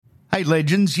Hey,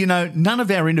 legends, you know, none of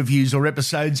our interviews or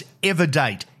episodes ever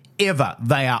date. Ever.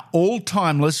 They are all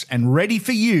timeless and ready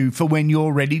for you for when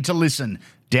you're ready to listen.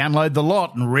 Download the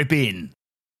lot and rip in.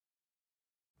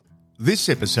 This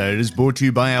episode is brought to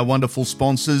you by our wonderful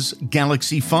sponsors,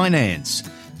 Galaxy Finance.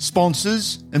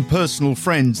 Sponsors and personal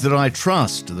friends that I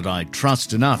trust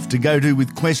enough to go to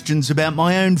with questions about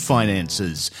my own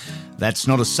finances. That's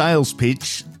not a sales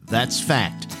pitch, that's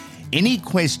fact. Any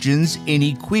questions,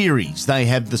 any queries, they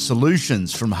have the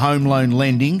solutions from home loan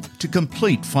lending to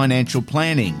complete financial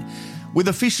planning. With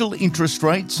official interest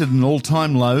rates at an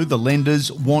all-time low, the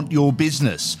lenders want your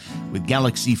business. With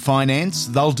Galaxy Finance,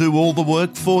 they'll do all the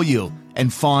work for you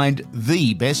and find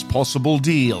the best possible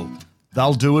deal.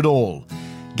 They'll do it all.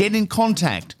 Get in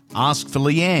contact, ask for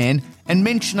Leanne, and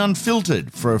mention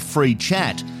Unfiltered for a free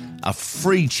chat. A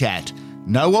free chat.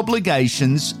 No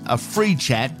obligations, a free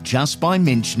chat just by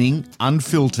mentioning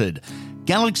Unfiltered.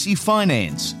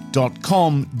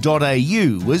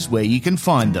 galaxyfinance.com.au is where you can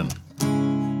find them.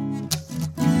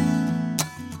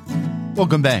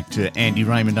 Welcome back to Andy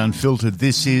Raymond Unfiltered.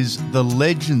 This is the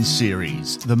Legend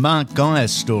Series, the Mark Geyer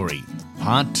story,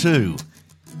 Part 2.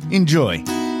 Enjoy.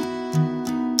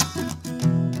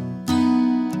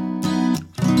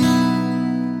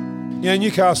 Yeah,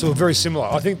 Newcastle are very similar.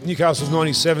 I think Newcastle's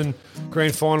 97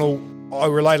 grand final I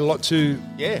relate a lot to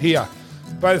here.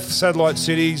 Both satellite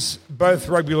cities, both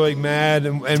rugby league mad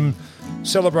and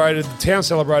celebrated, the town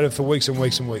celebrated for weeks and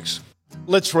weeks and weeks.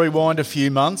 Let's rewind a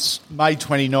few months. May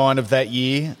 29 of that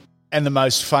year and the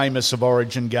most famous of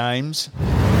Origin games.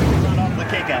 Run off the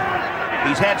kicker.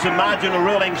 He's had some marginal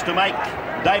rulings to make,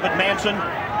 David Manson.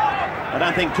 I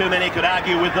don't think too many could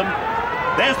argue with them.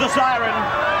 There's the siren.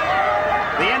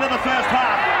 The end of the first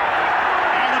half.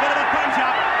 And a bit of a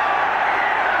punch-up.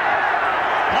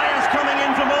 Players coming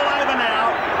in from all over now.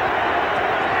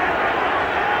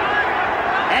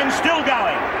 And still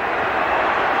going.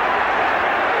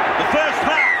 The first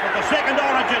half of the second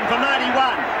Origin for 91.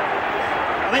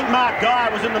 I think Mark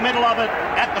Geyer was in the middle of it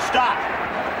at the start.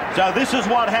 So this is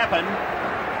what happened.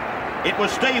 It was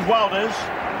Steve Walters,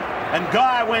 and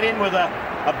Geyer went in with a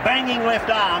banging left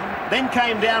arm, then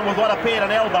came down with what appeared an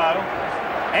elbow.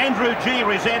 Andrew G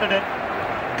resented it.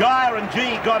 Geyer and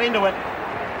G got into it.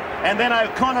 And then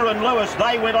O'Connor and Lewis,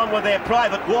 they went on with their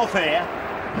private warfare.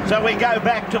 So we go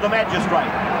back to the magistrate.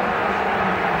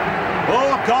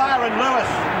 Oh, Geyer and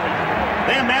Lewis,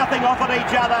 they're mouthing off at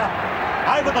each other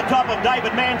over the top of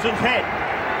David Manson's head.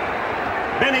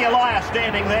 Benny Elias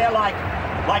standing there like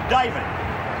David.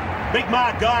 Big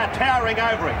Mark Geyer towering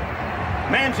over him.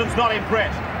 Manson's not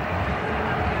impressed.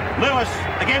 Lewis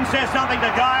again says something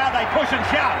to Geyer. They push and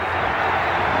shove.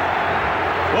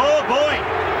 Oh boy,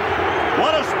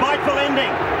 what a spiteful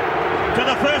ending to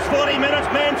the first 40 minutes.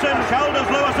 Manson shoulders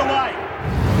Lewis away.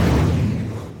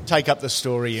 Take up the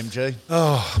story, MG.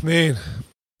 Oh man,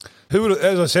 who would,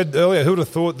 as I said earlier, who would have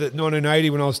thought that 1980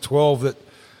 when I was 12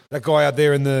 that guy out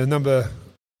there in the number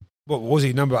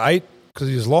 8 because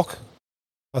he was lock,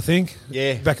 I think.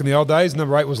 Yeah. Back in the old days,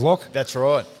 number 8 was lock. That's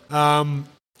right.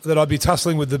 That I'd be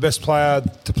tussling with the best player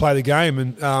to play the game.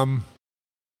 And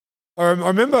I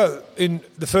remember in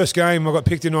the first game I got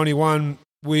picked in 91,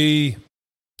 I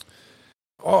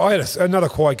had another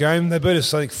quiet game. They beat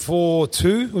us, I think,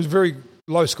 4-2. It was a very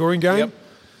low-scoring game. Yep.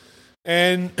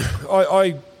 And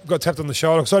I got tapped on the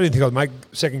shoulder because I didn't think I'd make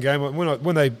second game.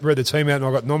 When they read the team out and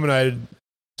I got nominated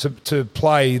to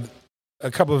play, a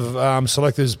couple of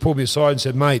selectors pulled me aside and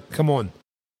said, mate, come on.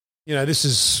 You know, this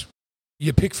is...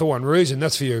 You pick for one reason,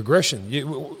 that's for your aggression. We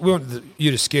want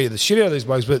you to scare the shit out of these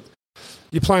blokes, but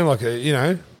you're playing like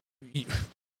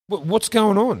what's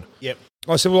going on? Yep.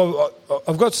 I said, well,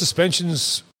 I've got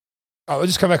suspensions. I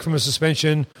just come back from a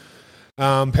suspension.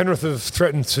 Penrith have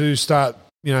threatened to start,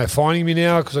 fining me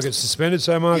now because I get suspended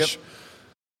so much.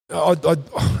 Yep.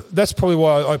 That's probably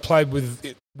why I played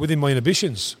within my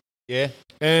inhibitions. Yeah.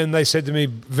 And they said to me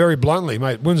very bluntly,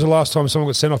 mate, when's the last time someone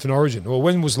got sent off in Origin? Or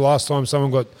when was the last time someone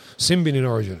got sin-bin in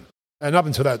Origin? And up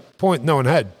until that point, no one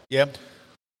had. Yep.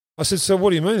 I said, so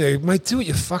what do you mean? They, mate, do what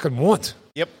you fucking want.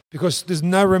 Yep. Because there's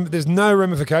no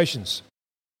ramifications.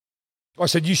 I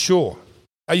said, you sure?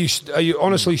 Are you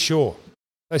honestly sure?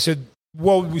 They said,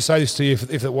 why would we say this to you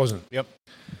if it wasn't? Yep.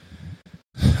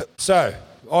 So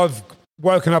I've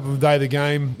woken up on the day of the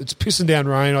game. It's pissing down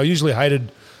rain. I usually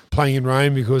hated playing in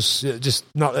rain because it just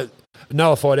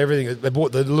nullified everything. They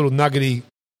brought the little nuggety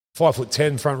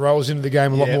 5'10" front rowers into the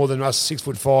game a lot more than us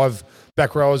 6'5"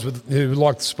 back rowers who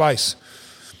liked the space.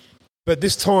 But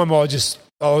this time I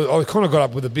kind of got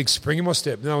up with a big spring in my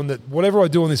step, knowing that whatever I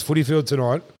do on this footy field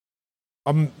tonight,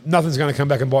 nothing's going to come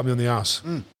back and bite me on the arse.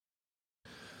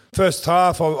 First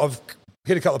half, I've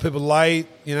hit a couple of people late,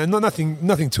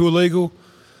 nothing too illegal.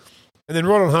 And then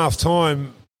right on half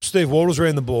time, Steve Walters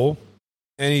ran the ball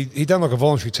and he done like a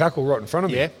voluntary tackle right in front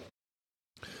of me. Yeah.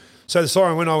 So the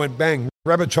siren went, I went bang,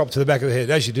 rabbit chop to the back of the head,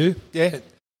 as you do. Yeah.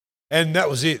 And that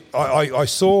was it. I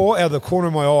saw out of the corner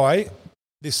of my eye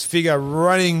this figure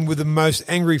running with the most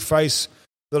angry face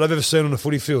that I've ever seen on a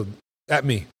footy field at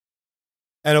me.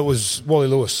 And it was Wally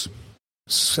Lewis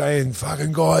saying,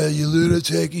 fucking Geyer, you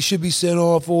lunatic, you should be sent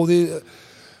off, all this.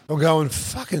 I'm going,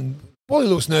 fucking Wally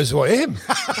Lewis knows who I am.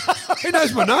 He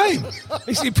knows my name.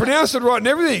 He pronounced it right and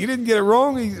everything. He didn't get it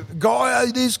wrong. Geyer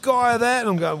this, Geyer that. And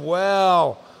I'm going,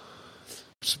 wow.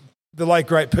 The late,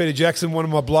 great Peter Jackson, one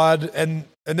of my blood. And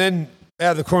then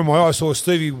out of the corner of my eye, I saw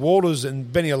Stevie Walters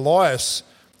and Benny Elias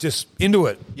just into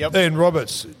it. Yep. Ian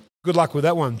Roberts, good luck with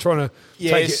that one. Trying to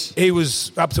take it. He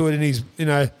was up to it in his,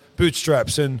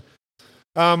 bootstraps. And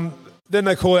then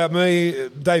they call out me.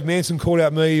 Dave Manson called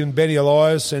out me and Benny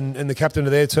Elias and the captain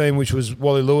of their team, which was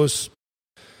Wally Lewis.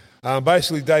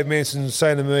 Basically, Dave Manson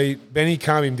saying to me, Benny,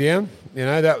 calm him down. Get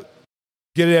it out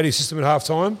of your system at half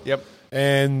time. Yep.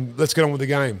 And let's get on with the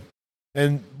game.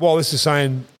 And while this is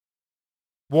saying,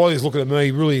 Wally's looking at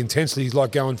me really intensely. He's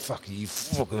like going, fuck you,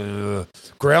 fucking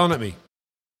growling at me.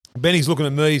 Benny's looking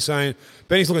at me saying,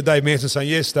 Benny's looking at Dave Manson saying,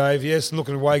 yes, Dave, yes, and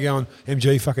looking away going,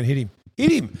 MG, fucking hit him.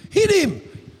 Hit him.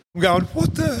 I'm going,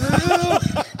 what the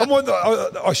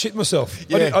hell? I shit myself.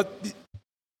 Yeah.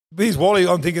 Here's Wally.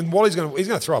 I'm thinking Wally's going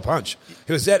to throw a punch.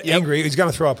 He was that angry. He's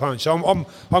going to throw a punch. So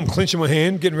I'm clenching my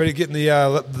hand, getting ready, getting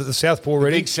the southpaw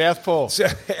ready. Big southpaw. So,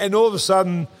 and all of a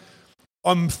sudden,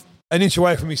 I'm an inch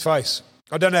away from his face.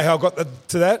 I don't know how I got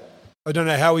to that. I don't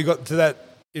know how we got to that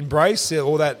embrace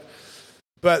or that.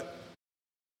 But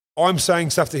I'm saying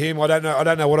stuff to him. I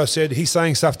don't know what I said. He's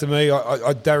saying stuff to me.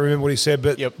 I don't remember what he said,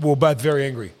 but we're both very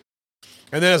angry.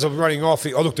 And then as I'm running off,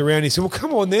 I looked around and he said, well,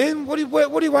 come on then. What are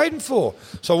you waiting for?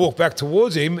 So I walked back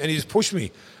towards him and he just pushed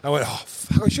me. I went, oh,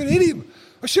 fuck, I should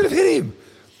have hit him.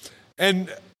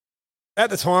 And at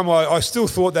the time, I still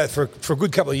thought that for a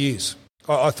good couple of years.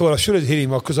 I thought I should have hit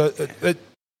him because I could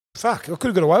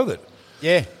have got away with it.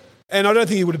 Yeah. And I don't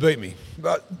think he would have beat me.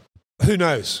 But who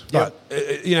knows? Yep.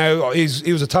 But,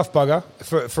 he was a tough bugger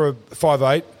for a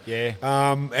 5'8". Yeah.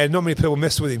 And not many people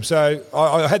messed with him. So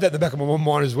I had that in the back of my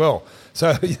mind as well.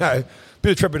 So, bit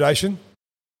of trepidation.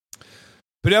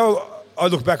 But now I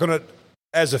look back on it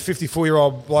as a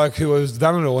 54-year-old bloke who has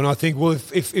done it all, and I think, well,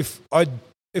 if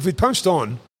we'd punched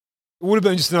on, it would have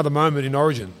been just another moment in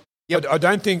Origin. Yep.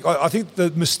 I think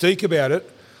the mystique about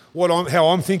it, how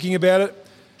I'm thinking about it,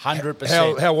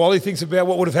 100%. How Wally thinks about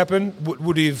what would have happened,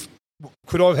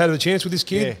 could I have had a chance with this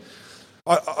kid? Yeah.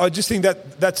 I just think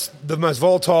that's the most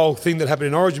volatile thing that happened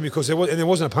in Origin because there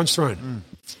wasn't a punch thrown.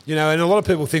 And a lot of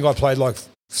people think I played like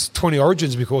 20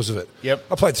 Origins because of it. Yep.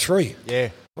 I played 3. Yeah.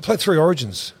 I played 3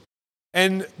 Origins.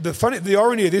 And the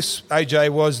irony of this, AJ,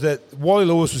 was that Wally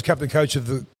Lewis was captain coach of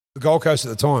the Gold Coast at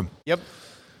the time. Yep.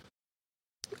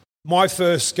 My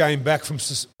first game back from...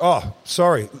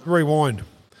 rewind.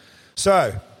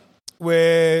 So,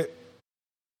 we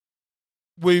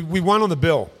won on the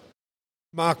bell.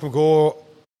 Mark McGaw,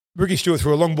 Ricky Stewart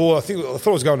threw a long ball. I thought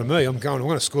it was going to me. I'm going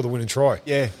to score the winning try.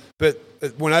 Yeah. But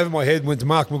it went over my head, went to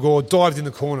Mark McGaw, dived in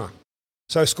the corner.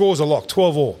 So scores are locked,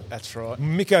 12-all. That's right.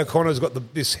 Mick O'Connor's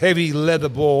got this heavy leather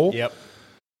ball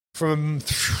from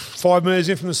 5 metres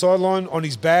in from the sideline on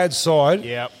his bad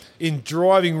side in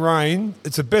driving rain.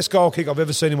 It's the best goal kick I've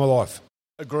ever seen in my life.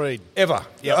 Agreed. Ever.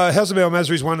 Yep. Hasabel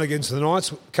Masri's won against the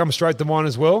Knights, come straight to mine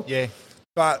as well. Yeah.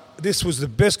 But this was the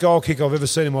best goal kick I've ever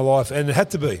seen in my life, and it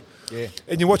had to be. Yeah.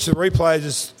 And you watch the replay,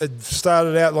 it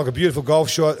started out like a beautiful golf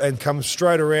shot and come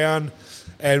straight around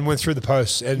and went through the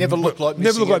post. And Never looked like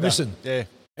missing. Yeah.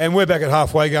 And we're back at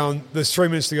halfway going, there's 3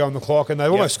 minutes to go on the clock, and they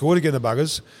almost scored again, the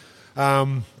buggers.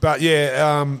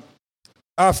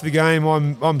 After the game,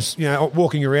 I'm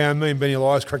walking around, me and Benny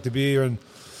Elias cracked a beer, and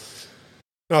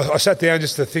I sat down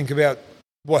just to think about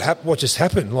what just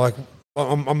happened. Like,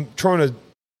 I'm trying to,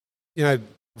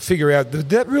 figure out, did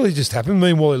that really just happen?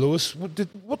 Me and Wally Lewis, what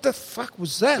the fuck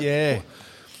was that? Yeah.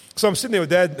 So I'm sitting there with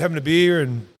Dad having a beer,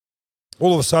 and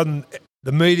all of a sudden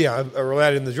the media are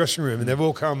allowed in the dressing room, and they've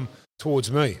all come towards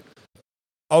me.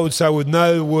 I would say, with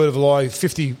no word of a lie,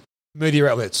 50 media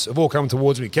outlets have all come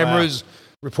towards me. Cameras,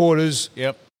 reporters.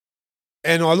 Yep.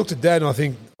 And I looked at Dad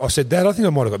and I said, Dad, I think I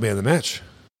might have got man of the match.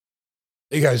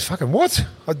 He goes, fucking what?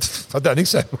 I don't think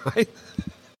so, mate.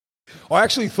 I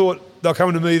actually thought they're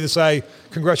coming to me to say,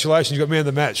 congratulations, you got man of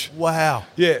the match. Wow.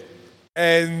 Yeah.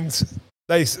 And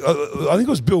I think it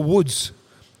was Bill Woods,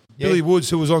 Billy Woods,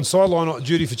 who was on sideline on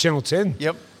duty for Channel 10.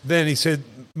 Yep. Then he said,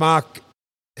 Mark,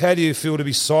 how do you feel to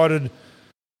be cited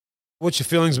what's your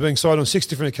feelings of being cited on 6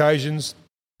 different occasions?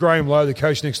 Graham Lowe, the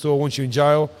coach next door, wants you in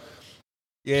jail.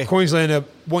 Yeah. Queenslander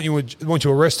want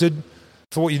you arrested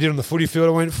for what you did on the footy field.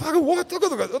 I went, fucking what? I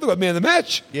got man of the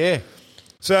match. Yeah.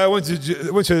 So I went to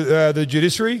the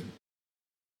judiciary.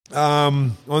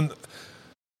 On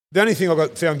the only thing I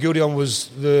got found guilty on was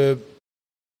the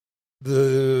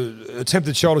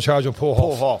attempted shoulder charge on Paul Hoff.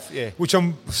 Paul Hoff, yeah. Which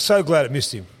I'm so glad it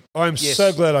missed him. I am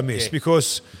so glad I missed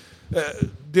because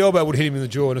the elbow would hit him in the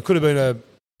jaw, and it could have been a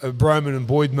Broman and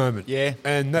Boyd moment. Yeah.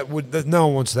 And that no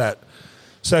one wants that.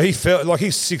 So he felt like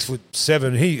he's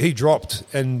 6'7". He dropped,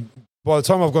 and by the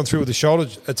time I've gone through with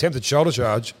the attempted shoulder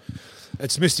charge,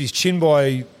 it's missed his chin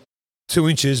by 2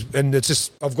 inches, and it's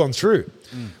just I've gone through.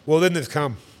 Well, then they've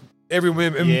come. Every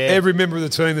member of the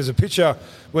team. There's a picture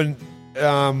when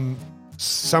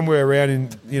somewhere around in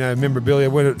memorabilia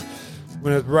when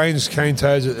it rains cane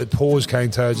toads, it pours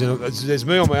cane toads, and there's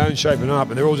me on my own shaping up,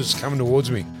 and they're all just coming towards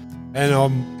me, and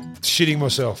I'm shitting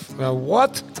myself.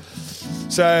 What?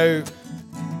 So.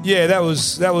 Yeah, that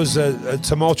was a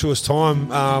tumultuous time.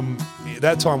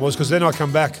 That time was because then I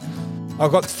come back. I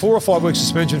got 4 or 5 weeks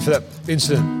suspension for that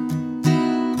incident.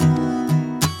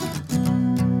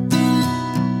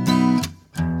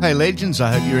 Hey legends,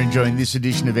 I hope you're enjoying this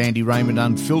edition of Andy Raymond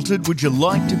Unfiltered. Would you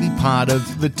like to be part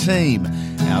of the team?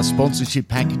 Our sponsorship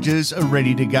packages are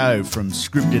ready to go, from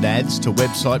scripted ads to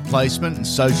website placement and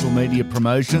social media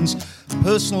promotions,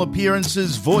 personal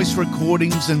appearances, voice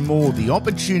recordings and more. The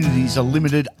opportunities are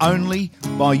limited only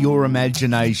by your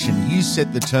imagination. You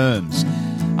set the terms.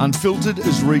 Unfiltered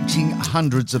is reaching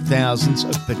hundreds of thousands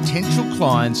of potential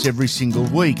clients every single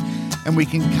week, and we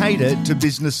can cater to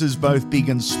businesses both big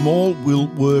and small. We'll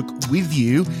work with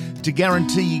you to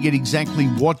guarantee you get exactly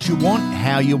what you want,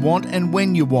 how you want and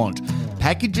when you want.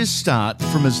 Packages start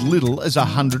from as little as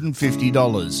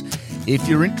 $150. If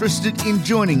you're interested in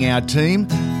joining our team,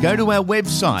 go to our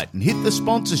website and hit the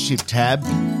sponsorship tab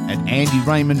at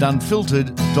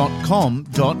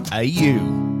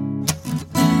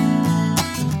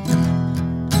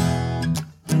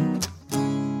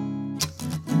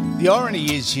andyraymondunfiltered.com.au. The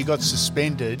irony is you got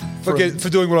suspended for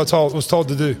doing what I was told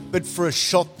to do. But for a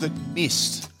shot that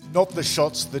missed, not the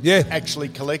shots that actually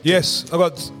collected. Yes,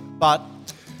 but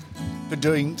for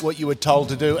doing what you were told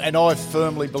to do, and I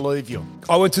firmly believe you.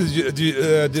 I went to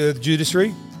the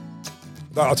judiciary.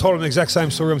 I told them the exact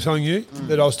same story I'm telling you,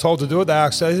 that I was told to do it. They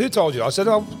asked, who told you? I said,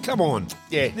 oh, come on.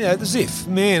 Yeah. As if.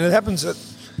 Man, it happens. It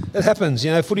happens.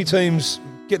 Footy teams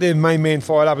get their main man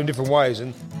fired up in different ways,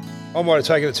 and I might have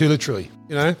taken it too literally,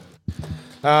 No,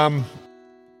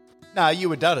 you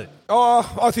were dudded.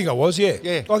 Oh, I think I was, yeah.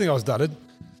 I think I was dudded.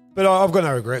 But I've got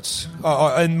no regrets.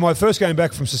 And my first game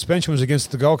back from suspension was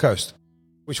against the Gold Coast,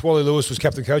 which Wally Lewis was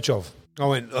captain coach of. I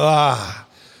went,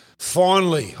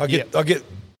 finally, I get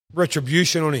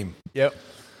retribution on him. Yep.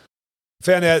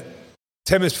 Found out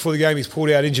 10 minutes before the game he's pulled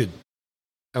out injured.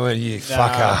 I went, you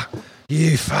fucker.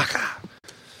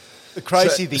 The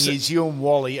crazy thing is you and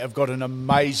Wally have got an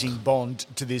amazing bond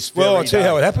to this very Well, I'll tell you day.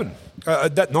 how it happened.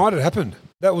 That night it happened.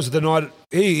 That was the night.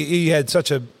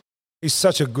 He's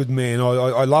such a good man.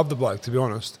 I love the bloke, to be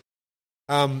honest.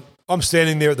 I'm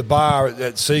standing there at the bar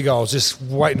at Seagulls just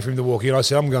waiting for him to walk in. I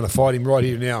said, I'm going to fight him right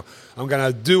here now. I'm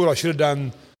going to do what I should have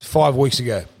done 5 weeks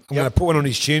ago. I'm going to put one on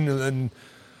his chin and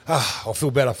I'll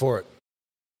feel better for it.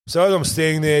 So as I'm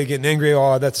standing there getting angry,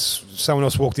 that's someone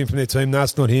else walked in from their team. No,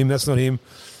 that's not him.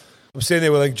 I'm standing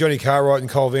there with like Johnny Cartwright and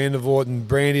Cole Vandervoort and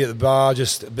Brandy at the bar,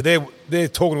 but they're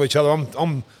talking to each other.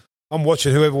 I'm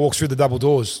watching whoever walks through the double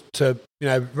doors to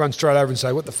run straight over and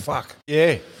say, what the fuck?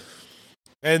 Yeah.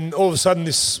 And all of a sudden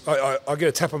I get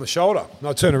a tap on the shoulder and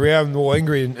I turn around all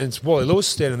angry and it's Wally Lewis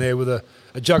standing there with a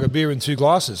jug of beer and 2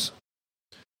 glasses.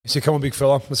 He said, come on, big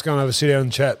fella, let's go over, sit down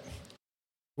and chat.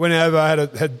 Went over,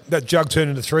 had that jug turned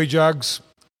into 3 jugs,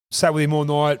 sat with him all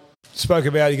night, spoke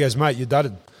about it. He goes, mate, you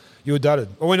were dudded.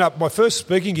 I went up, my first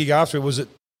speaking gig after it was at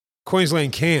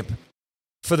Queensland camp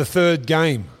for the 3rd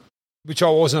game, which I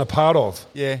wasn't a part of.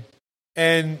 Yeah.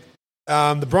 And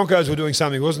the Broncos were doing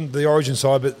something. It wasn't the Origin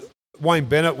side, but Wayne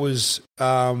Bennett was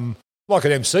like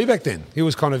an MC back then. He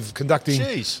was kind of conducting.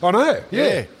 Jeez. I know.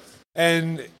 Yeah.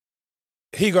 And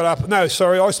he got up. No,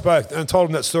 sorry, I spoke and told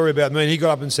him that story about me. And he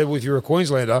got up and said, well, if you're a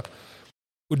Queenslander, it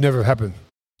would never have happened.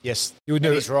 Yes, you would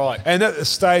never. He's right. And at the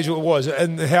stage it was,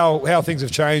 and how things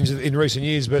have changed in recent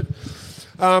years. But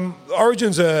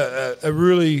Origin's a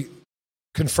really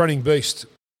confronting beast.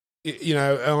 I'm you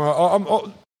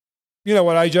know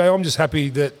what, AJ? I'm just happy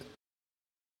that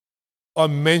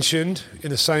I'm mentioned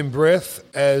in the same breath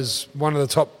as one of the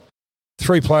top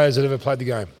 3 players that ever played the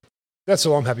game. That's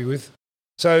all I'm happy with.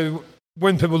 So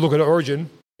when people look at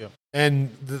Origin, And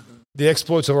the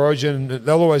exploits of Origin,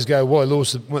 they'll always go, Wally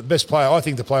Lewis, the best player, I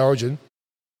think, to play Origin.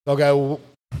 They'll go, well,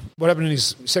 what happened in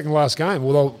his second last game?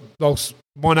 Well,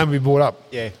 my name will be brought up.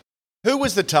 Yeah. Who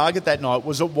was the target that night?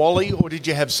 Was it Wally, or did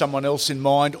you have someone else in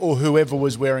mind, or whoever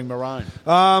was wearing maroon?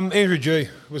 Andrew G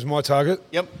was my target.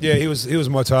 Yep. Yeah, he was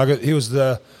my target. He was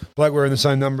the bloke wearing the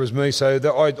same number as me, so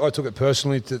I took it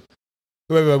personally that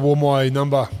whoever wore my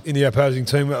number in the opposing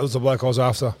team, that was the bloke I was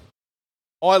after.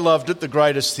 I loved it, the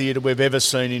greatest theatre we've ever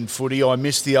seen in footy. I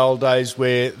miss the old days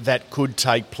where that could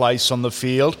take place on the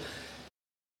field.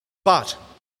 But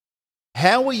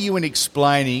how were you in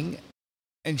explaining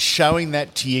and showing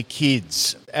that to your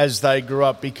kids as they grew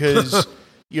up? Because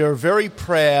you're a very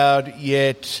proud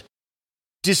yet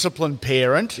disciplined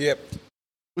parent. Yep.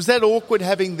 Was that awkward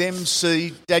having them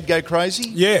see Dad go crazy?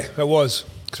 Yeah, it was.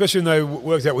 Especially when they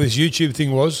worked out what this YouTube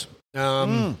thing was.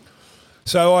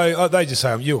 So they just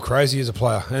say, you're crazy as a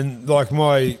player. And like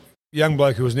my young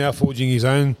bloke who is now forging his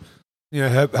own,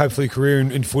 hopefully career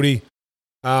in footy.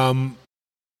 And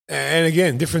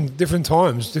again, different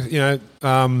times,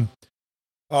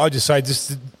 I just say,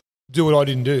 just do what I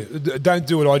didn't do. Don't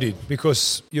do what I did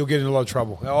because you'll get in a lot of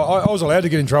trouble. I was allowed to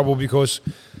get in trouble because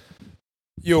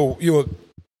you were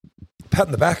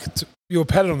patting the back. You were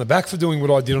patted on the back for doing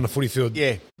what I did on the footy field.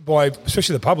 Yeah, by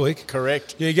especially the public.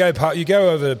 Correct. You go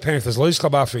over to Panthers Leagues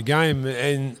Club after a game,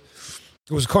 and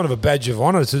it was kind of a badge of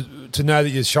honour to know that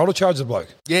you shoulder charged the bloke.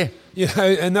 Yeah,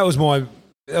 and that was my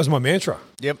mantra.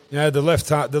 Yep. The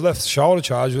left shoulder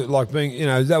charge, like being,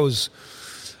 that was.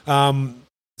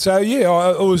 So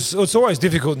yeah, it's always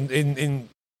difficult in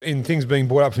things being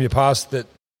brought up from your past that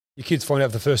your kids find out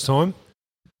for the first time.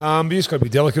 But you just got to be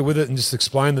delicate with it and just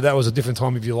explain that was a different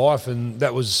time of your life and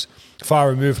that was far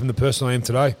removed from the person I am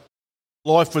today.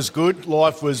 Life was good.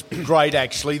 Life was great,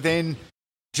 actually. Then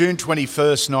June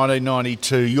 21st,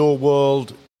 1992, your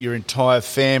world, your entire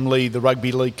family, the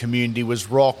rugby league community was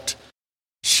rocked,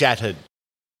 shattered.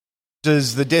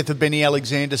 Does the death of Benny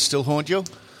Alexander still haunt you?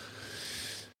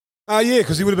 Yeah,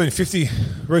 because he would have been 50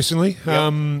 recently.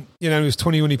 Yep. He was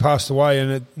 20 when he passed away,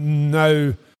 and at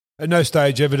no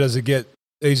stage ever does it get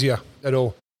easier at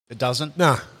all. It doesn't?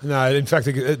 No. In fact,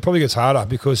 it probably gets harder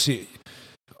because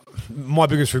my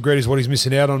biggest regret is what he's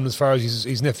missing out on as far as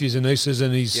his nephews and nieces,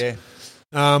 and he's. Yeah.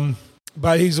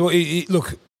 But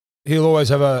he'll always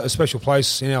have a special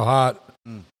place in our heart.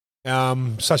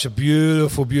 Such a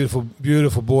beautiful, beautiful,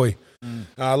 beautiful boy.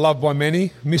 Loved by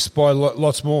many, missed by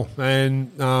lots more,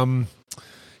 and I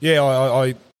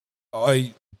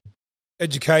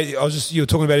educate. You were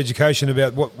talking about education,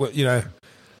 about what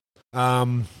how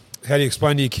do you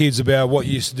explain to your kids about what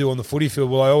you used to do on the footy field?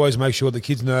 Well, I always make sure the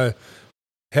kids know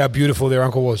how beautiful their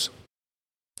uncle was.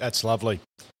 That's lovely.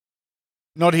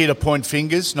 Not here to point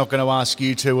fingers. Not going to ask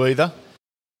you to either.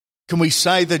 Can we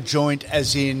say the joint,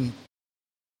 as in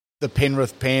the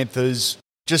Penrith Panthers,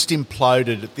 just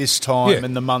imploded at this time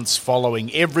and the months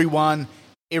following?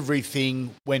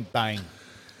 Everything went bang.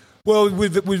 Well,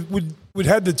 we'd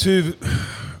had the two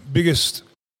biggest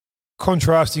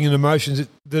contrasting in emotions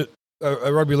that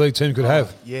a rugby league team could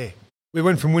have. Yeah. We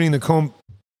went from winning the comp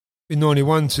in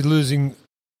 91 to losing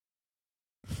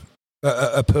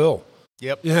a pearl.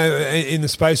 Yep. In the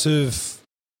space of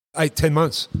 8-10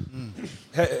 months.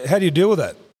 How do you deal with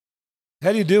that?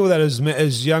 How do you deal with that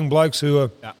as young blokes who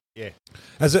are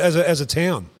as a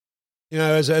town,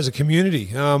 as a community?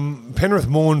 Penrith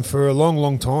mourned for a long,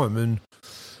 long time, and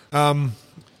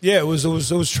it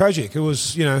was tragic. It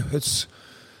was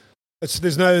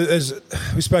there's no, as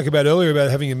we spoke about earlier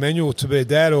about having a manual to be a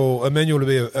dad or a manual to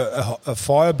be a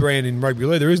firebrand in rugby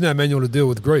league. There is no manual to deal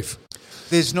with grief.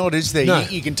 There's not, is there? No.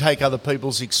 You can take other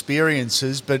people's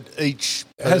experiences, but each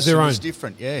has their own. Is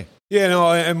different. Yeah. Yeah.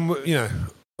 No.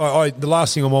 The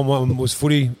last thing I wanted was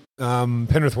footy.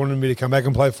 Penrith wanted me to come back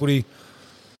and play footy.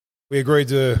 We agreed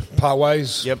to part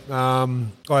ways. Yep. I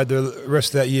had the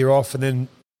rest of that year off, and then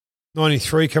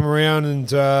 93 come around, and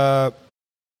the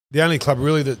only club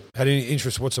really that had any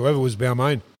interest whatsoever was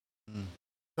Balmain.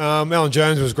 Alan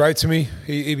Jones was great to me.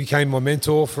 He became my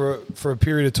mentor for a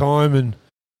period of time,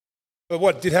 but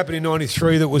what did happen in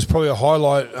 93 that was probably a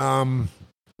highlight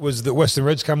was that Western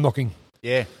Reds come knocking.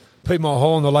 Yeah. Pete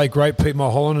Mulholland, the late great Pete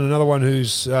Mulholland, and another one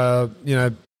who's not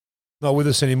with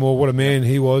us anymore. What a man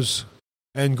he was.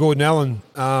 And Gordon Allen,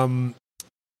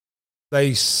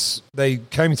 they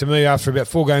came to me after about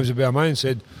 4 games at Balmain and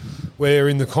said, we're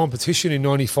in the competition in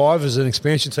 95 as an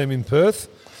expansion team in Perth.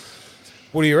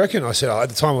 What do you reckon? I said, at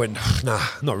the time I went, nah,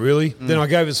 not really. Then I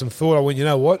gave it some thought. I went, you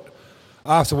know what?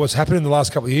 After what's happened in the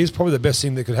last couple of years, probably the best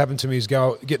thing that could happen to me is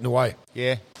getting away.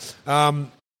 Yeah.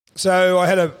 So I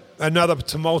had another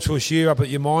tumultuous year up at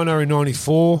Yamina in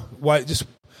 '94. Just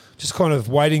kind of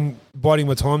biding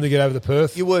my time to get over to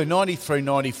Perth. You were 93,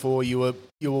 94. You were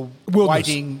Wilderness.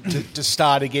 waiting to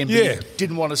start again, but you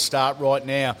didn't want to start right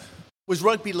now. Was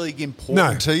rugby league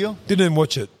important to you? Didn't even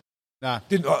watch it. No.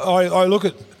 I look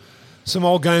at some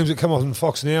old games that come off on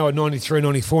Fox now at 93,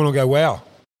 94, and I go, wow.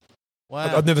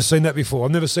 I've never seen that before.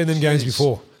 I've never seen them games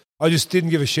before. I just didn't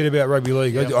give a shit about rugby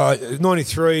league. Yep.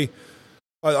 93,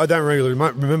 I don't really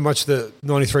remember much of the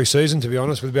 93 season, to be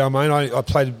honest, with Balmain. I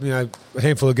played a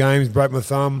handful of games, broke my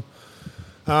thumb.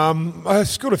 I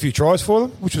scored a few tries for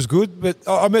them, which was good, but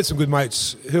I met some good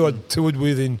mates who I toured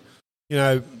with in,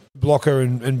 Blocker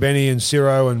and Benny and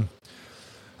Ciro.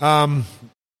 The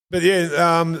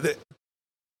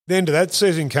end of that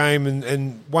season came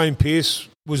and Wayne Pearce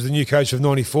was the new coach of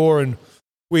 94, and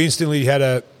we instantly had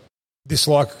a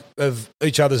dislike of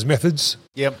each other's methods.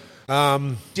 Yep.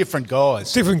 Different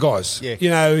guys.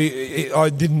 Yeah. I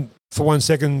didn't for 1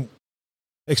 second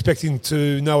expect him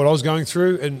to know what I was going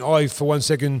through, and I for 1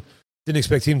 second didn't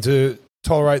expect him to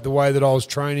tolerate the way that I was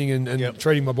training and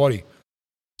treating my body.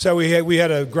 So we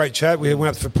had a great chat. We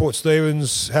went up to Port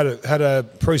Stephens, had a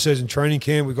pre-season training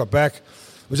camp. We got back. It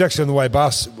was actually on the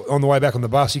way back on the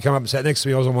bus. He came up and sat next to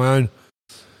me. I was on my own.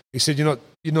 He said, "You're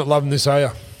not loving this, are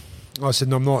you?" I said,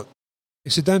 "No, I'm not." He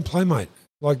said, "Don't play, mate."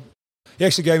 He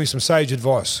actually gave me some sage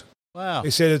advice. Wow. He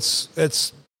said, "It's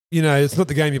it's not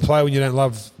the game you play when you don't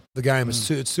love the game.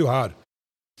 It's too hard."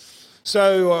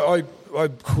 So I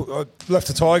left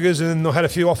the Tigers, and I had a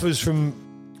few offers from.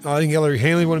 I think Ellery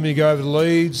Hanley wanted me to go over to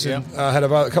Leeds, and I had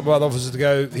a couple of other offers to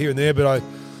go here and there, but I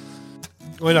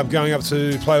ended up going up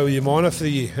to play with Yamina for the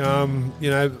year.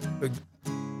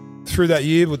 Through that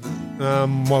year, with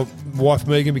my wife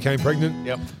Megan became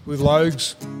pregnant with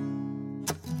Logs.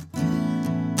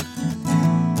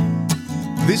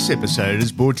 This episode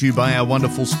is brought to you by our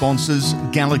wonderful sponsors,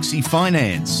 Galaxy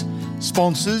Finance.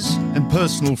 Sponsors and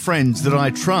personal friends that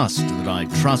I trust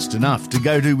enough to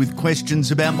go to with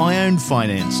questions about my own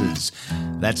finances.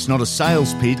 That's not a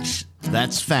sales pitch,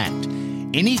 that's fact.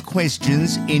 Any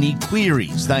questions, any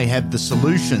queries, they have the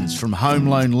solutions from home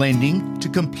loan lending to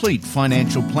complete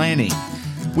financial planning.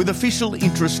 With official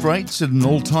interest rates at an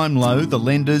all-time low, the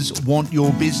lenders want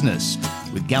your business.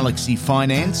 With Galaxy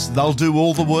Finance, they'll do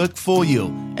all the work for you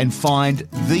and find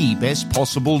the best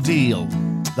possible deal.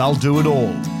 They'll do it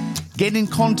all. Get in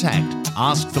contact,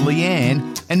 ask for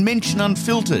Leanne, and mention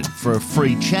Unfiltered for a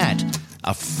free chat.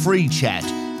 A free chat.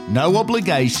 No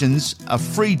obligations, a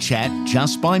free chat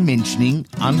just by mentioning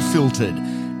Unfiltered.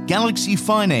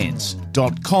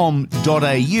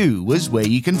 galaxyfinance.com.au is where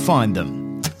you can find them.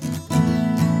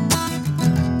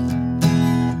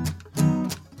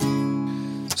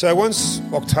 So once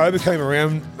October came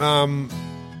around,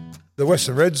 the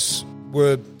Western Reds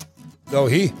were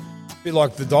here. A bit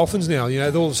like the Dolphins now,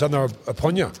 all of a sudden they're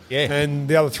upon you. Yeah. And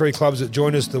the other three clubs that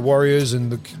joined us, the Warriors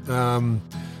and the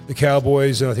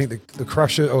Cowboys, and I think the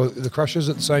Crushers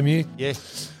at the same year. Yeah.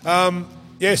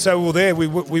 So we were there.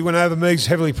 We went over. Meg's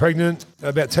heavily pregnant,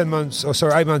 about 8 months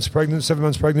pregnant, 7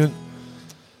 months pregnant.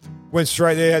 Went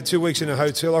straight there, had 2 weeks in a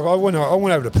hotel. I went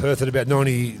over to Perth at about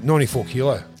 94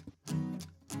 kilo.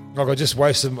 I just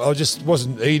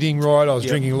wasn't eating right. I was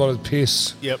drinking a lot of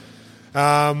piss. Yep.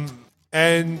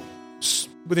 And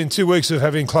within 2 weeks of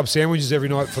having club sandwiches every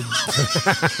night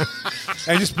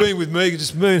and just being with me,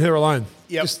 just me and her alone.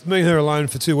 Yep. Just me and her alone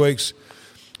for 2 weeks.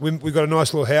 We got a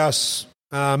nice little house.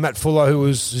 Matt Fuller,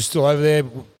 who's still over there,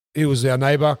 he was our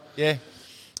neighbour. Yeah.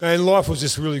 And life was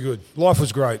just really good. Life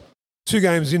was great. 2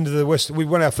 games into the West, we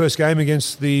won our first game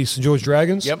against the St George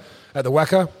Dragons at the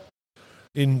Wacker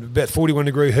in about 41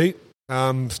 degree heat.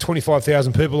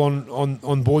 25,000 people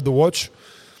on board the watch.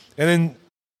 And then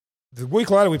the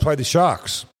week later, we played the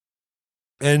Sharks.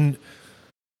 And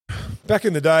back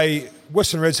in the day,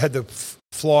 Western Reds had to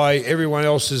fly everyone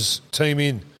else's team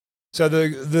in. So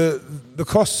the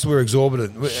costs were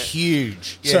exorbitant.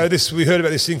 Huge. Yeah. So we heard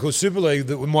about this thing called Super League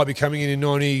that might be coming in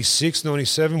 96,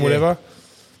 97, whatever.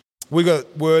 We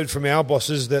got word from our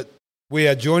bosses that we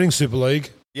are joining Super League.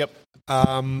 Yep.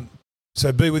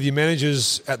 So be with your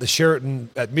managers at the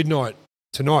Sheraton at midnight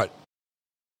tonight.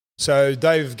 So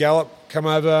Dave Gallup come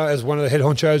over as one of the head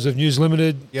honchos of News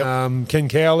Limited. Yep. Ken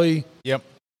Cowley. Yep.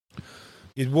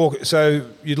 You'd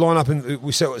line up and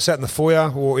we sat in the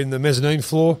foyer or in the mezzanine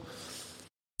floor,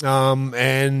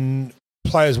 and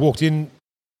players walked in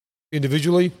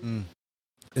individually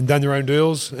and done their own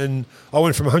deals. And I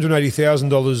went from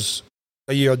 $180,000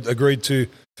 a year I'd agreed to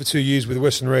for 2 years with the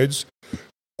Western Reds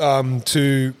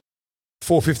to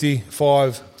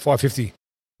 $550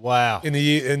 Wow. in the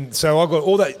year. And so I got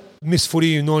all that missed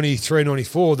footy in 93,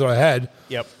 94 that I had.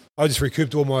 Yep. I just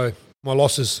recouped all my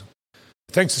losses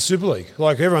thanks to Super League.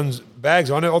 Like everyone's bags,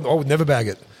 I would never bag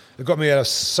it. It got me out of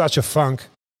such a funk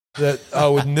that I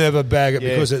would never bag it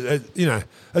because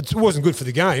it wasn't good for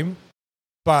the game.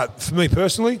 But for me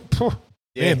personally,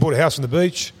 man, bought a house on the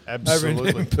beach over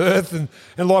in Perth,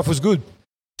 and life was good.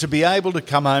 To be able to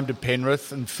come home to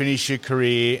Penrith and finish your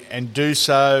career and do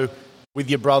so with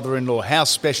your brother-in-law, how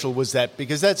special was that?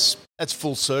 Because that's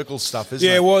full circle stuff, isn't it?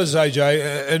 Yeah, it was,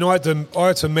 AJ, and I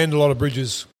had to mend a lot of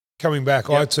bridges coming back.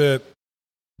 Yep.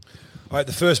 I had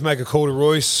to first make a call to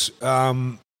Royce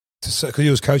because he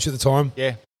was coach at the time.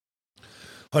 Yeah,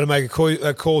 I had to make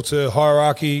a call to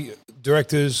hierarchy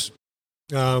directors,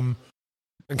 and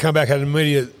come back, had an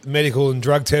immediate medical and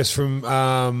drug test from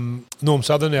Norm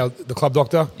Southern, the club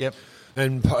doctor. Yep.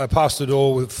 And passed it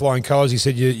all with flying colours. He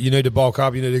said, you need to bulk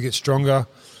up, you need to get stronger.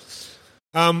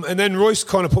 And then Royce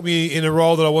kind of put me in a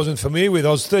role that I wasn't familiar with. I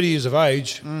was 30 years of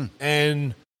age,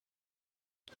 and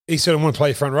he said, I want to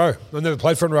play front row. I've never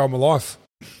played front row in my life.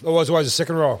 I was always a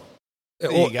second row,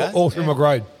 all through my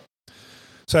grade.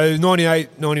 So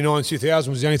 98, 99, 2000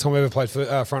 was the only time I ever played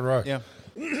front row. Yeah.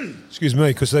 Excuse me,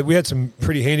 because we had some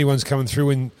pretty handy ones coming through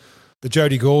in the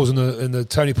Jody Galls and the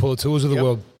Tony Pullatours of the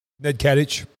world, Ned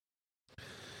Kadich.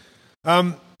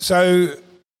 So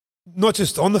not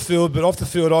just on the field, but off the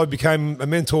field, I became a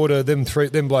mentor to them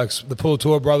blokes, the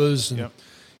Pullatour brothers. And,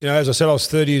 as I said, I was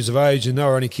 30 years of age and they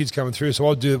were only kids coming through, so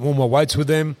I'd do all my weights with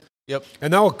them. Yep.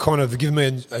 And they were kind of giving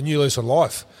me a new lease on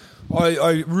life.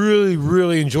 I really,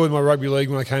 really enjoyed my rugby league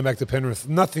when I came back to Penrith.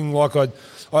 Nothing like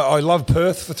I loved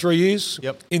Perth for 3 years.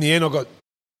 Yep. In the end,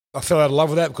 I fell out of love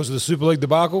with that because of the Super League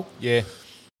debacle. Yeah.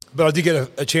 But I did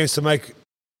get a chance to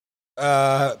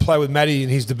play with Matty in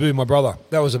his debut, my brother.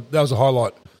 That was a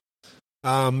highlight.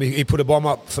 He put a bomb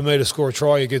up for me to score a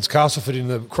try against Castleford in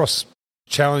the cross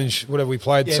challenge, whatever we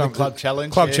played. Yeah, the club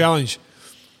challenge. Challenge.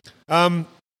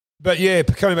 But yeah,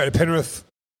 coming back to Penrith,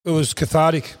 it was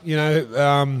cathartic,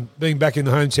 being back in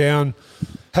the hometown,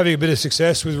 having a bit of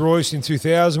success with Royce in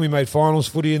 2000. We made finals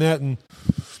footy in that. And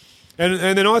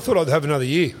then I thought I'd have another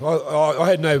year. I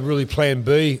had no really plan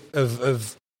B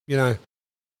of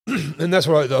and that's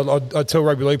what I tell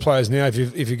rugby league players now, if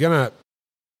you're going to,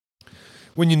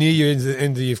 when you're near your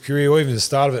end of your career or even the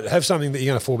start of it, have something that you're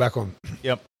going to fall back on.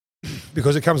 Yep.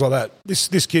 Because it comes like that.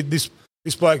 This kid, this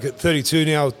bloke at 32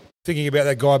 now, thinking about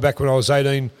that guy back when I was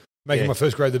 18, making my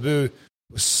first grade debut,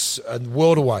 was a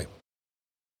world away.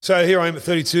 So here I am at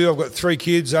 32. I've got 3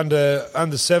 kids under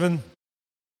 7.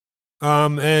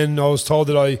 And I was told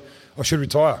that I should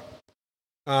retire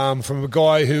from a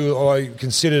guy who I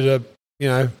considered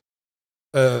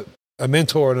a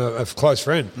mentor and a close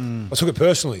friend. I took it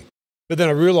personally. But then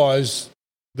I realised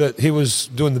that he was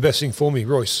doing the best thing for me,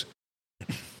 Royce.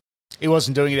 He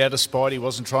wasn't doing it out of spite. He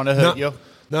wasn't trying to hurt you.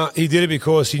 No, he did it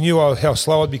because he knew how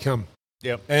slow I'd become.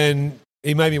 Yep. And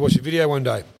he made me watch a video one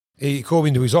day. He called me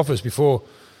into his office before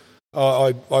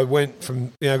I went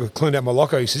from, cleaned out my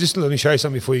locker. He said, just let me show you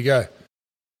something before you go.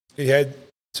 He had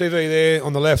TV there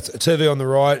on the left, a TV on the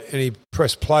right, and he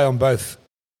pressed play on both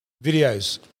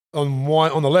videos. On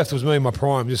the left was me in my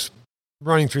prime, just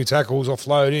running through tackles,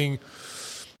 offloading.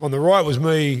 On the right was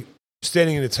me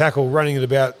standing in a tackle, running at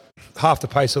about half the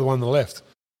pace of the one on the left.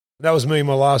 That was me in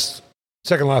my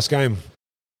second last game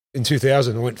in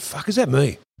 2000. I went, fuck, is that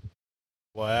me?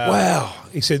 Wow.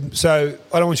 He said, so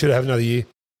I don't want you to have another year.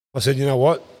 I said, you know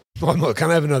what? I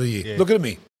can't have another year. Yeah. Look at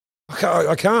me.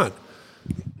 I can't.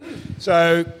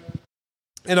 So,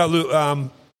 and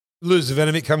Luz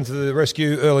Zavanovic come to the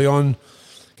rescue early on,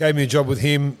 gave me a job with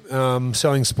him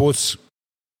selling sports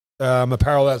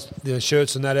apparel,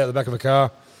 shirts and that out the back of a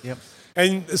car. Yep.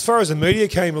 And as far as the media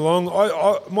came along,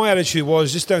 my attitude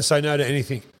was just don't say no to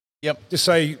anything. Yep. Just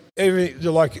say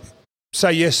everything,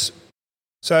 say yes.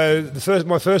 So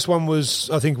my first one was,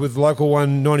 I think, with local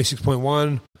one,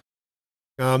 96.1.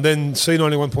 Then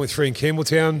C91.3 in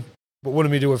Campbelltown, but wanted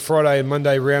me to do a Friday and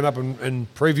Monday roundup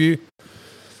and preview.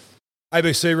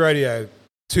 ABC Radio,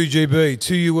 2GB,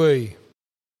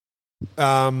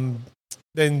 2UE.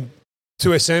 Then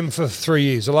 2SM for 3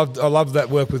 years. I loved that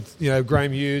work with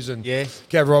Graham Hughes and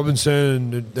Gav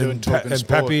Robinson and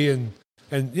Pappy and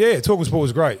Talking Sport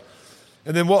was great.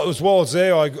 And then while I was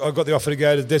there, I got the offer to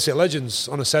go to Dead Set Legends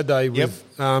on a Saturday.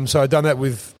 So I'd done that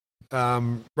with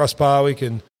Russ Barwick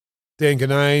and Dan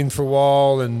Ganane for a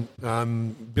while and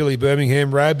Billy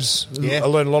Birmingham, Rabs. I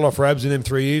learned a lot off Rabs in them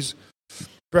 3 years.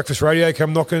 Breakfast Radio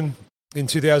come knocking in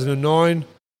 2009.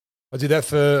 I did that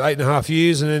for 8.5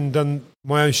 years and then done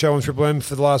my own show on Triple M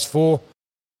for the last 4,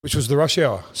 which was the Rush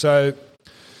Hour. So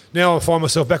now I find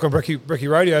myself back on Brekkie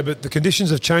Radio, but the conditions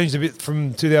have changed a bit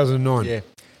from 2009. Yeah.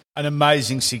 an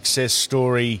amazing success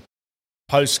story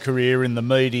post-career in the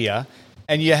media,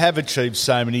 and you have achieved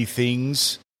so many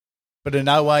things, but an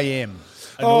OAM,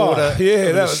 Order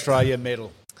of Australia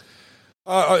medal.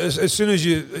 As soon as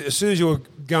you were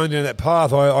going down that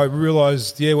path, I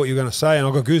realised, what you're going to say, and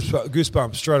I got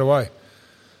goosebumps straight away.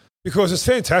 Because it's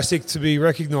fantastic to be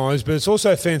recognised, but it's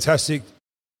also fantastic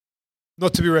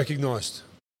not to be recognised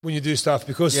when you do stuff.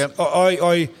 Because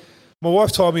my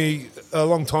wife told me a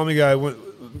long time ago,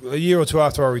 a year or two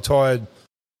after I retired,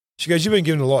 she goes, "You've been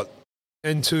given a lot,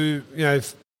 and to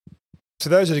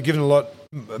those that are given a lot,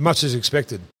 much is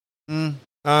expected. To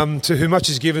whom much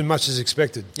is given, much is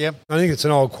expected." Yep. I think it's an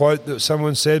old quote that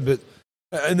someone said,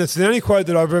 and it's the only quote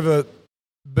that I've ever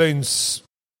been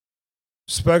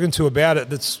spoken to about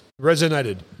it that's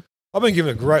resonated. I've been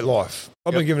given a great life.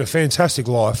 I've been given a fantastic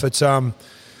life. It's a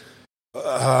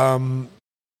lot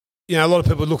of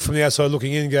people look from the outside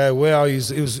looking in and go, "Wow, he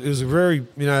was a very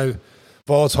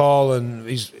volatile, and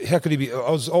how could he be?"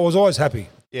 I was always happy.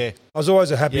 Yeah, I was always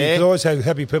happy. Yeah. I always had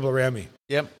happy people around me.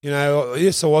 Yep.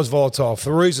 Yes, I was volatile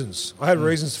for reasons. I had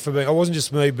reasons for being. I wasn't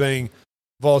just me being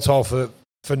volatile for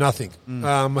nothing.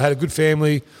 I had a good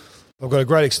family. I've got a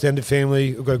great extended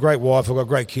family. I've got a great wife. I've got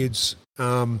great kids.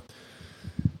 And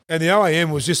the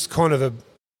OAM was just kind of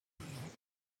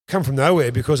come from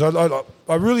nowhere, because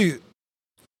I really,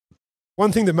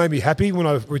 one thing that made me happy when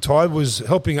I retired was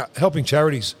helping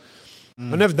charities.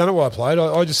 I never done it while I played.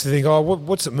 I just think,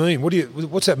 what's it mean?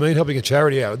 What's that mean, helping a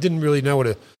charity out? I didn't really know what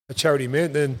a charity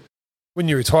meant. Then when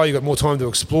you retire, you got more time to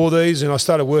explore these. And I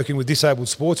started working with disabled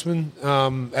sportsmen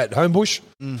at Homebush.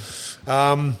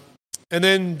 And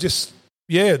then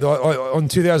on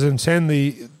 2010,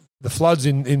 the floods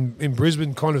in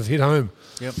Brisbane kind of hit home.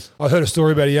 Yep. I heard a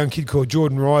story about a young kid called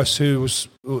Jordan Rice who was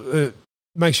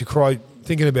makes you cry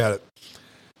thinking about it.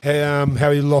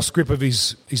 How he lost grip of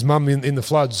his mum in the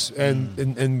floods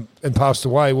and passed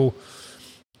away. Well,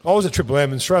 I was at Triple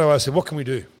M, and straight away I said, "What can we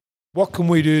do? What can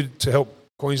we do to help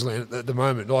Queensland at the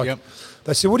moment?"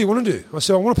 They said, "What do you want to do?" I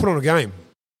said, "I want to put on a game."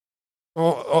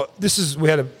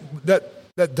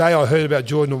 That day I heard about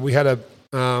Jordan. We had a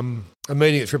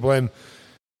meeting at Triple M.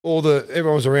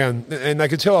 Everyone was around, and they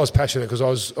could tell I was passionate because I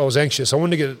was anxious. I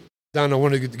wanted to get it done. I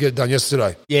wanted to get it done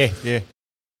yesterday. Yeah.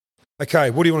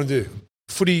 Okay, what do you want to do?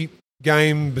 Footy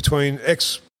game between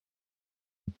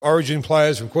ex-Origin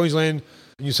players from Queensland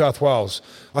and New South Wales.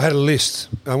 I had a list.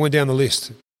 I went down the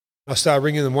list. I started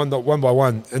ringing them one by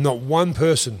one, and not one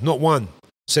person,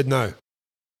 said no.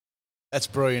 That's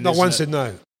brilliant. Not one said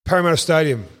no. Parramatta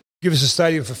Stadium, give us a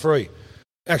stadium for free.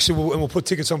 Actually, we'll put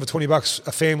tickets on for $20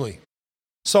 a family.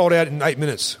 Sold out in 8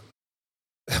 minutes.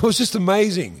 It was just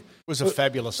amazing. It was a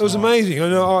fabulous night. It was amazing.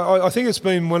 I think it's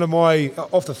been one of my,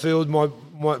 off the field, my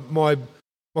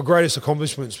greatest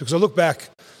accomplishments, because I look back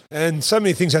and so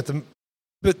many things had to,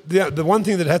 but the one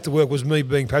thing that had to work was me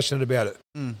being passionate about it.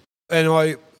 And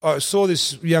I saw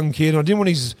this young kid, and I didn't want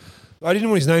his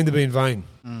name to be in vain,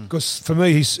 because for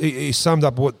me he summed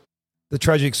up what the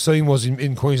tragic scene was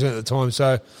in Queensland at the time.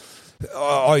 So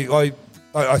I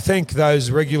thank those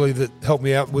regularly that helped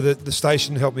me out with it. The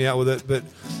station helped me out with it, but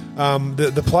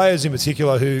the players in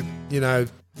particular who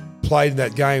played in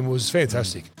that game was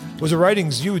fantastic. It was the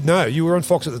ratings, you would know. You were on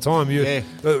Fox at the time.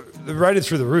 The rated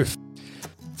through the roof.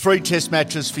 3 test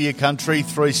matches for your country,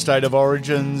 3 state of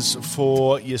origins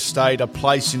for your state, a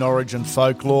place in Origin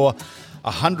folklore,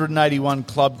 181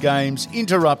 club games,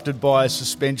 interrupted by a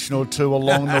suspension or two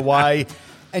along the way,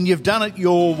 and you've done it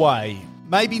your way.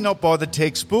 Maybe not by the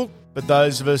textbook, but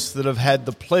those of us that have had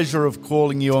the pleasure of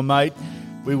calling you a mate,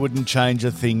 we wouldn't change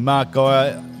a thing. Mark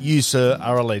Geyer, you, sir,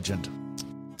 are a legend.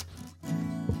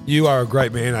 You are a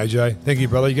great man, AJ. Thank you,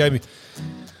 brother. You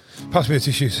pass me the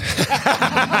tissues.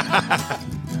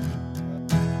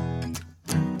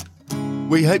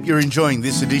 We hope you're enjoying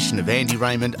this edition of Andy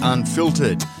Raymond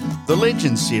Unfiltered. The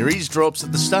Legend series drops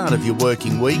at the start of your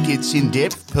working week. It's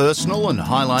in-depth, personal, and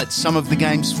highlights some of the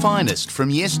game's finest from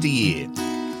yesteryear.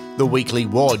 The weekly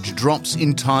Wodge drops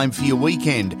in time for your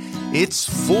weekend.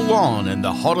 It's full on and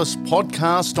the hottest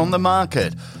podcast on the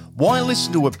market. Why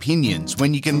listen to opinions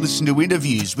when you can listen to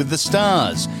interviews with the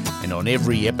stars? And on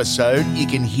every episode, you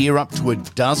can hear up to a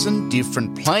dozen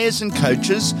different players and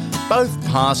coaches, both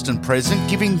past and present,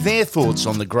 giving their thoughts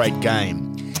on the great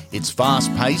game. It's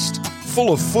fast-paced,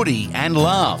 full of footy and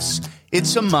laughs.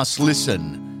 It's a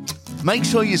must-listen. Make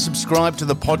sure you subscribe to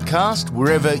the podcast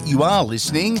wherever you are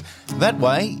listening. That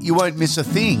way, you won't miss a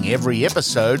thing. Every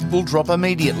episode will drop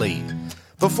immediately.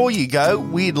 Before you go,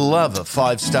 we'd love a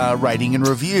 5-star rating and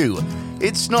review.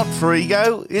 It's not for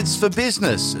ego, it's for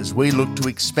business, as we look to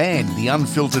expand the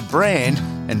Unfiltered brand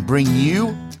and bring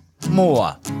you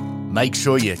more. Make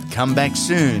sure you come back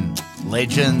soon,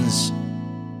 legends.